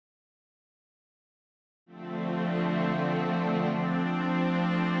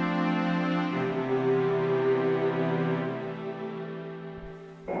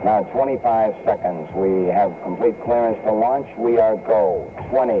Now 25 seconds. We have complete clearance for launch. We are go.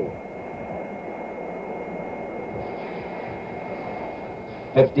 20.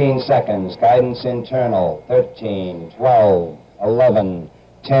 15 seconds. Guidance internal. 13, 12, 11,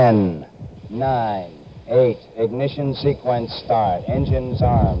 10, 9, 8. Ignition sequence start. Engines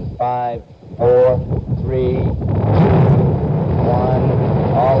armed. 5, 4, 3, 2, 1.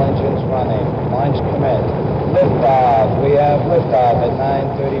 All engines running. Launch commit. Liftoff. We have liftoff at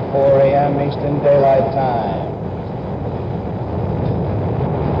 9:34 a.m. Eastern Daylight Time.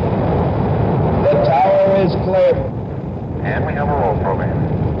 The tower is clear. And we have a roll program.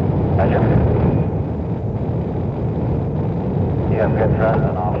 Roger. You have good thrust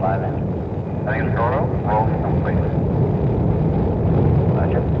on all 5 engines. Thanks, Gordo. Roll complete.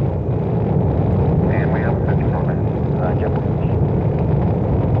 Roger. And we have a pitch program. Roger.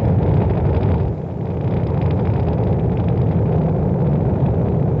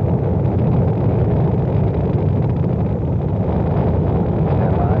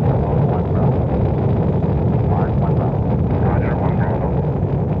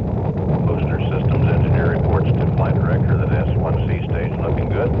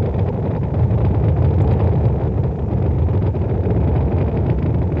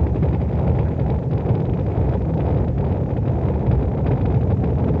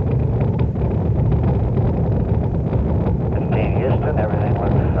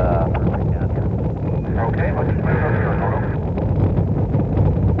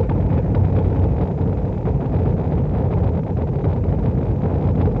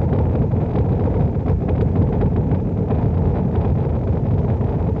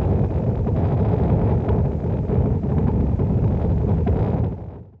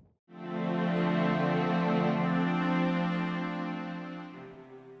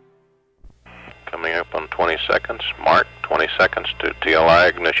 Coming up on 20 seconds. Mark, 20 seconds to TLI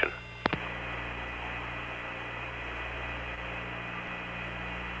ignition.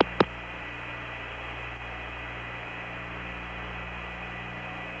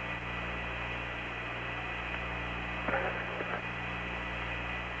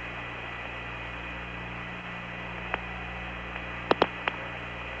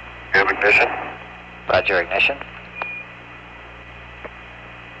 Have ignition. Roger, ignition.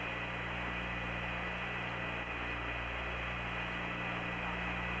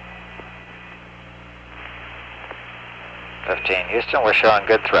 Houston, we're showing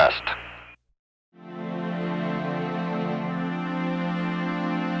good thrust.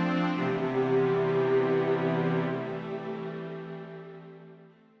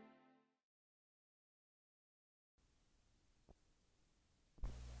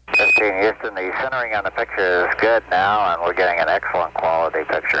 Houston, the centering on the picture is good now, and we're getting an excellent quality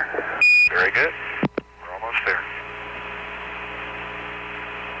picture. Very good. We're almost there.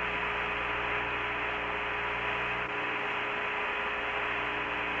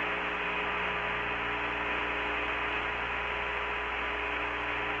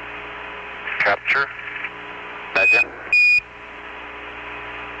 Capture. Roger.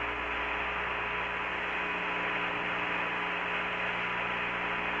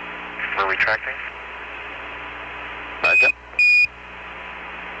 We're retracting. Roger.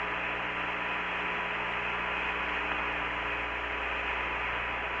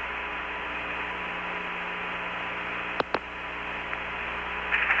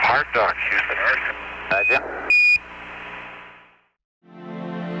 Hard dock, Houston. Roger.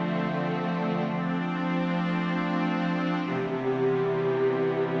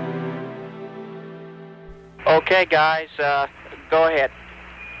 Okay, guys, go ahead.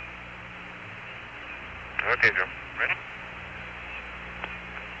 Okay, Joe. Ready?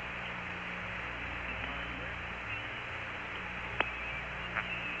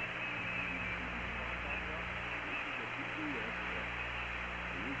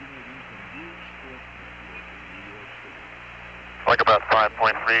 Like about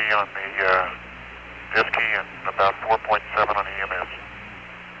 5.3 on the disk key and about 4.7 on the EMS.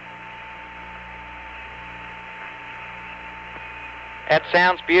 That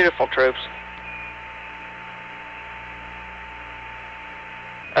sounds beautiful, troops.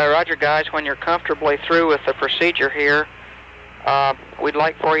 Roger, guys, when you're comfortably through with the procedure here, we'd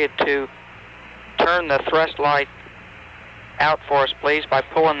like for you to turn the thrust light out for us, please, by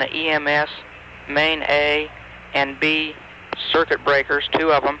pulling the EMS main A and B circuit breakers,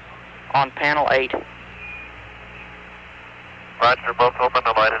 2 of them, on panel 8. Roger, both open,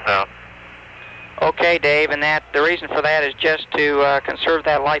 the light is out. Okay, Dave, and the reason for that is just to conserve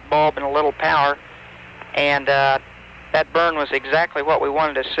that light bulb and a little power, and that burn was exactly what we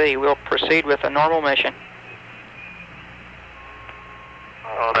wanted to see. We'll proceed with a normal mission.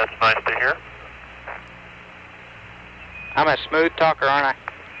 Oh, that's nice to hear. I'm a smooth talker, aren't I?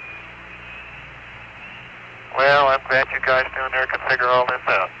 Well, I'm glad you guys down there can figure all this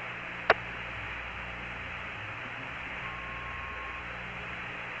out.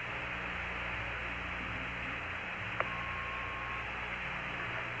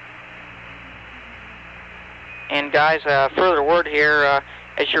 And guys, further word here,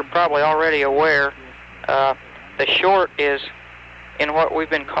 as you're probably already aware, the short is in what we've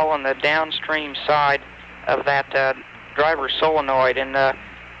been calling the downstream side of that driver solenoid, and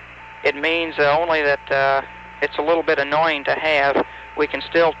it means only that it's a little bit annoying to have. We can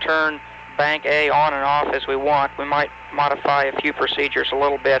still turn bank A on and off as we want. We might modify a few procedures a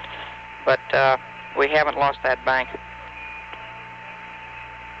little bit, but we haven't lost that bank.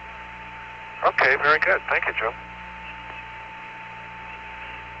 Okay, very good. Thank you, Joe.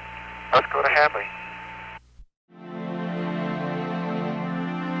 Let's go to Hadley.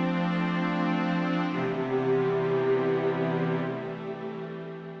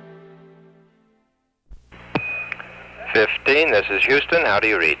 This is Houston. How do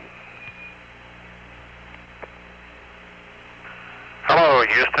you read? Hello,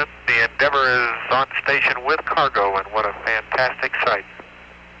 Houston. The Endeavour is on station with cargo, and what a fantastic sight.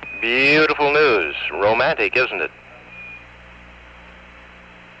 Beautiful news. Romantic, isn't it?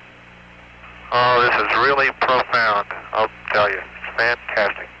 Oh, this is really profound, I'll tell you. It's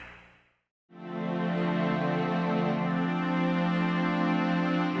fantastic.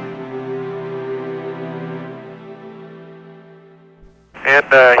 And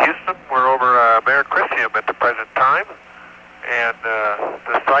Houston, we're over Mare Crisium at the present time, and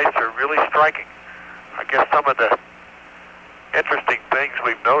the sights are really striking. I guess some of the interesting things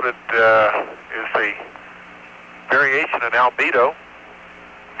we've noted is the variation in albedo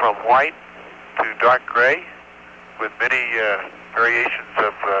from white to dark gray, with many variations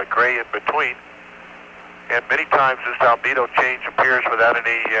of gray in between. And many times this albedo change appears without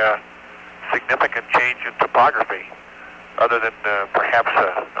any significant change in topography, other than perhaps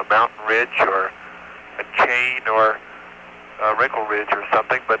a mountain ridge or a chain or a wrinkle ridge or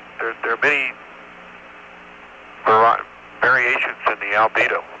something. But there are many variations in the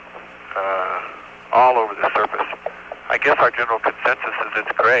albedo all over the surface. I guess our general consensus is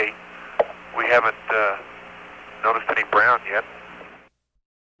it's gray. We haven't noticed any brown yet.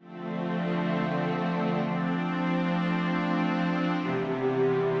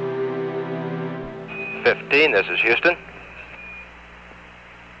 This is Houston.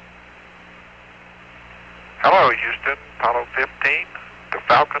 Hello, Houston. Apollo 15. The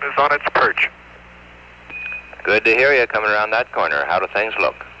Falcon is on its perch. Good to hear you coming around that corner. How do things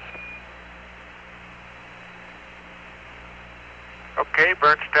look? Okay,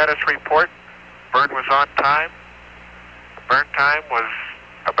 burn status report. Burn was on time. Burn time was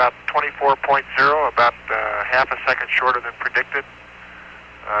about 24.0, about half a second shorter than predicted.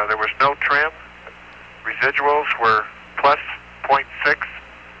 There was no trim. Residuals were plus 0.6,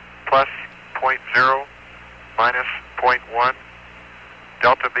 plus 0.0, minus 0.1,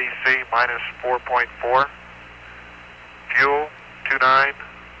 delta BC minus 4.4, fuel 29,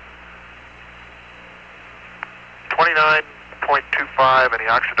 29.25, and the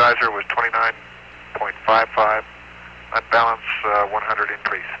oxidizer was 29.55, unbalance 100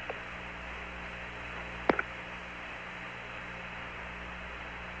 increase.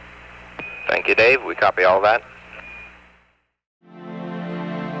 Thank you, Dave. We copy all that.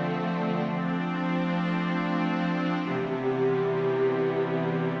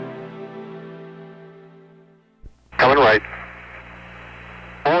 Coming right.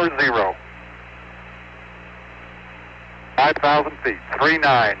 40. 5,000 feet.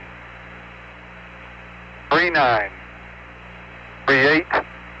 39. 39. 38.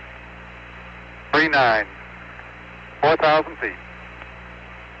 39. 4,000 feet.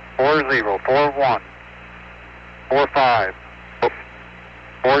 40. 41. 45.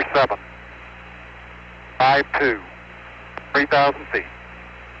 47. 52. 3,000 feet.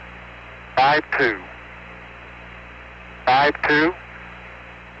 52. 52.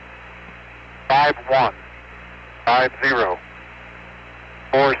 51. 50.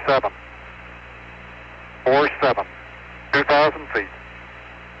 47. 47. 2,000 feet.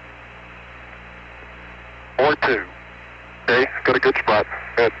 42. Okay, got a good spot.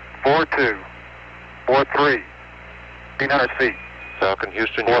 At 42. 43. 1,500 feet. Falcon,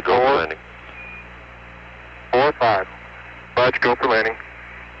 Houston, you go for landing. 45. Fudge, go for landing.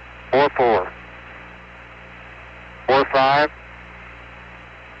 44. 45.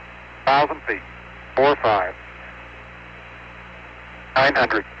 1,000 feet. 45.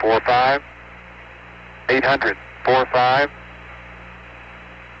 900. 45. 800. 45.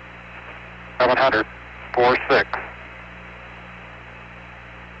 700, 46.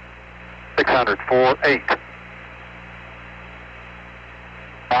 600, 48.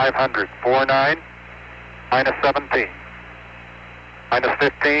 500, 49. Minus 17. Minus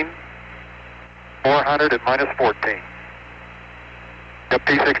 15. 400 and minus 14. Yep,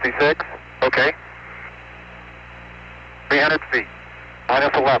 P66. Okay. 300 feet. Minus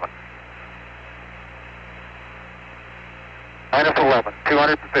 11. Minus 11.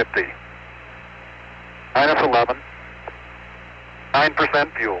 250. Minus 11.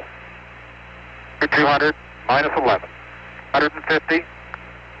 9% fuel. 200. Minus 11. 150.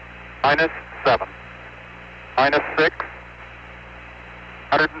 Minus 7. Minus 6.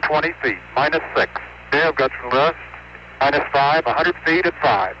 120 feet. Minus 6. Okay, I've got some rust. Minus 5. 100 feet at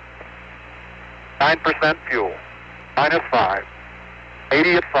 5. 9% fuel. Minus 5.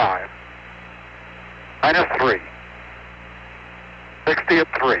 80 at 5. Minus 3. 60 at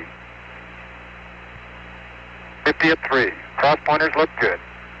 3. 50 at 3. Cross pointers look good.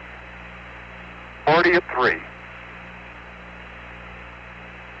 40 at 3.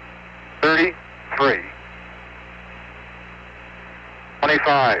 33.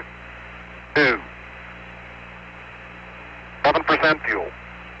 25. 2. 7% fuel.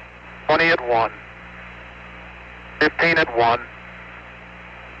 20 at 1. 15 at 1.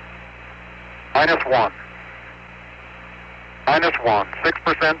 Minus 1. Minus 1.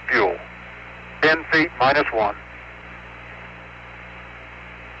 6% fuel. 10 feet minus 1.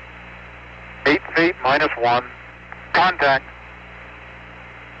 8 feet minus 1. Contact.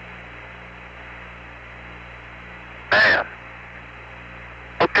 Man.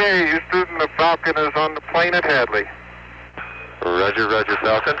 Okay, Houston, the Falcon is on the plane at Hadley. Roger, Roger,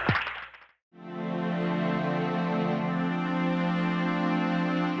 Falcon.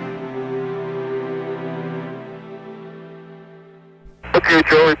 Okay,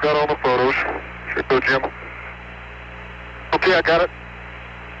 Joe, we've got all the photos. Sure go, Jim. Okay, I got it.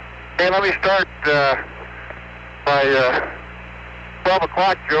 Hey, let me start by 12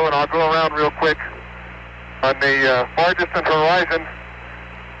 o'clock, Joe, and I'll go around real quick. On the far distant horizon,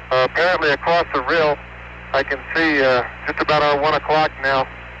 apparently across the rill, I can see just about our 1 o'clock now,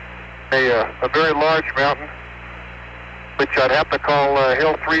 a very large mountain, which I'd have to call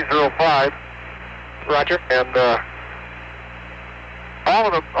Hill 305. Roger. And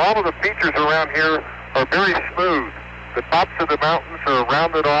all of the features around here are very smooth. The tops of the mountains are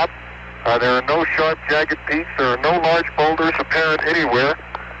rounded off. There are no sharp, jagged peaks. There are no large boulders apparent anywhere.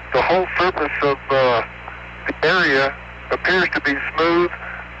 The whole surface of the area appears to be smooth,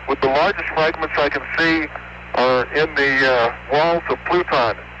 with the largest fragments I can see are in the walls of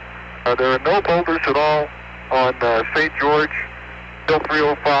Pluton. There are no boulders at all on St. George, Hill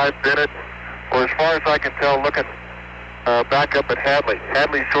 305, Bennett, or as far as I can tell, looking back up at Hadley.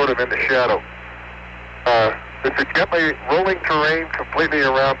 Hadley's sort of in the shadow. It's a gently rolling terrain, completely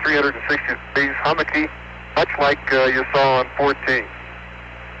around 360 degrees, hummocky, much like you saw on 14.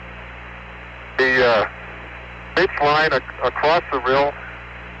 The ridge line across the rill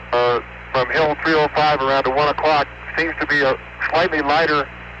from Hill 305 around to 1 o'clock seems to be slightly lighter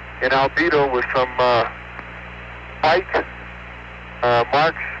in albedo, with some white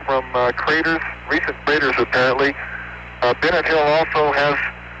marks from craters, recent craters apparently. Bennett Hill also has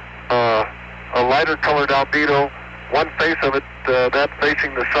a lighter colored albedo. One face of it, that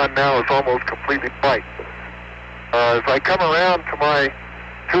facing the sun now, is almost completely white. As I come around to my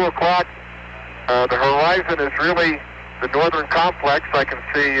 2 o'clock, the horizon is really the northern complex. I can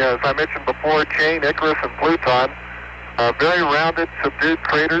see, as I mentioned before, Chain, Icarus, and Pluton. Very rounded, subdued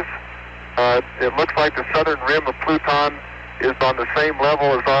craters. It looks like the southern rim of Pluton is on the same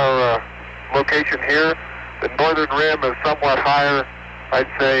level as our location here. The northern rim is somewhat higher. I'd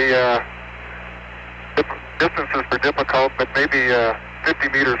say distances are difficult, but maybe 50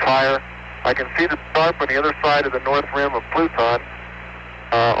 meters higher. I can see the scarp on the other side of the north rim of Pluton.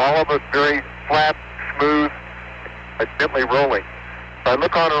 All of it very flat, smooth, gently rolling. If I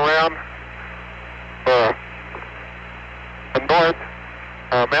look on around the north,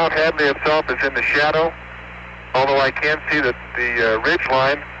 Mount Hadley itself is in the shadow, although I can see that the ridge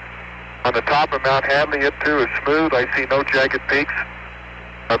line on the top of Mount Hadley, it too is smooth. I see no jagged peaks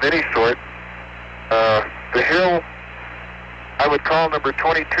of any sort. The hill I would call number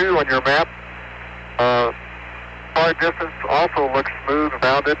 22 on your map. Far distance also looks smooth,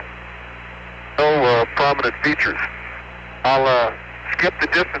 rounded. No prominent features. I'll skip the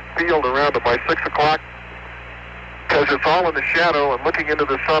distant field around to my 6 o'clock because it's all in the shadow, and looking into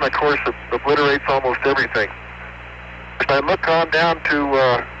the sun, of course, it obliterates almost everything. As I look on down to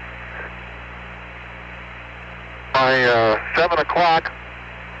my 7 o'clock,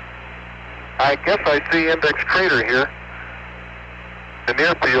 I guess I see Index Crater here, the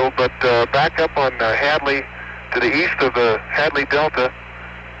near field, but back up on Hadley to the east of the Hadley Delta,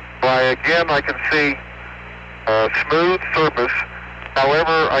 again I can see smooth surface.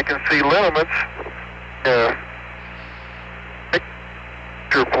 However, I can see lineaments.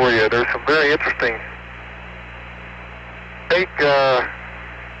 Picture for you. There's some very interesting. Take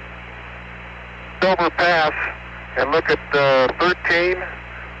Silver Pass and look at 13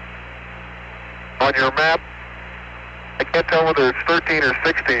 on your map. I can't tell whether it's 13 or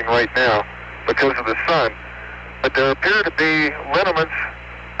 16 right now because of the sun, but there appear to be lineaments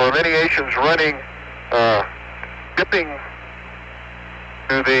or lineations running, dipping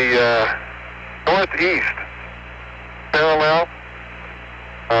to the northeast parallel,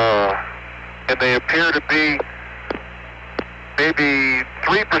 and they appear to be maybe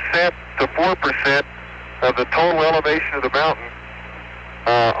 3% to 4% of the total elevation of the mountain,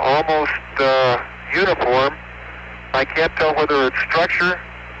 almost uniform. I can't tell whether it's structure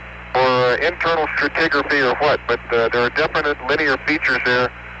or internal stratigraphy or what, but there are definite linear features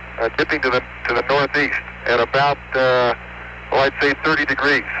there dipping to the northeast at about, I'd say 30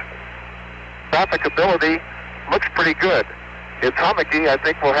 degrees. Trafficability looks pretty good. It's hummocky. I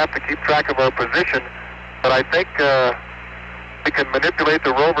think we'll have to keep track of our position, but I think we can manipulate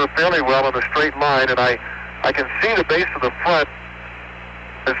the rover fairly well in a straight line, and I can see the base of the front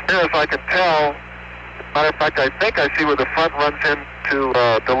as near as I can tell. Matter of fact, I think I see where the front runs into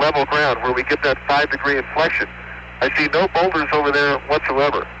the level ground, where we get that 5-degree inflection. I see no boulders over there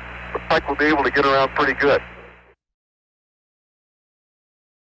whatsoever. Looks like we'll be able to get around pretty good.